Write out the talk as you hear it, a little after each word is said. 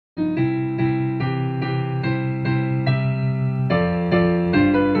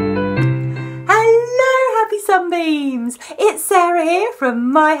here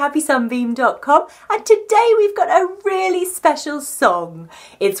from myhappysunbeam.com, and today we've got a really special song.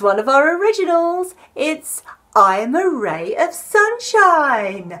 It's one of our originals. It's I'm a Ray of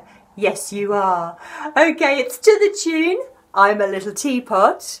Sunshine. Yes, you are. Okay, it's to the tune I'm a Little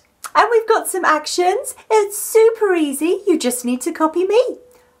Teapot. And we've got some actions. It's super easy. You just need to copy me.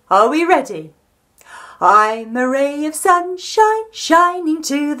 Are we ready? I'm a ray of sunshine, shining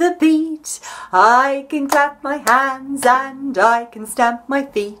to the beat. I can clap my hands and I can stamp my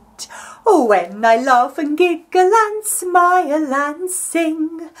feet. Oh, when I laugh and giggle and smile and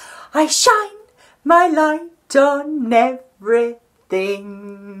sing, I shine my light on everything.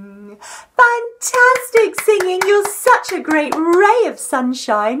 Fantastic singing! You're such a great ray of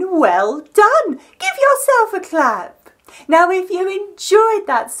sunshine. Well done! Give yourself a clap. Now, if you enjoyed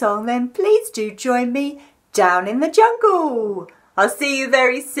that song, then please do join me down in the jungle. I'll see you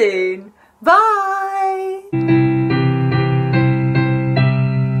very soon. Bye!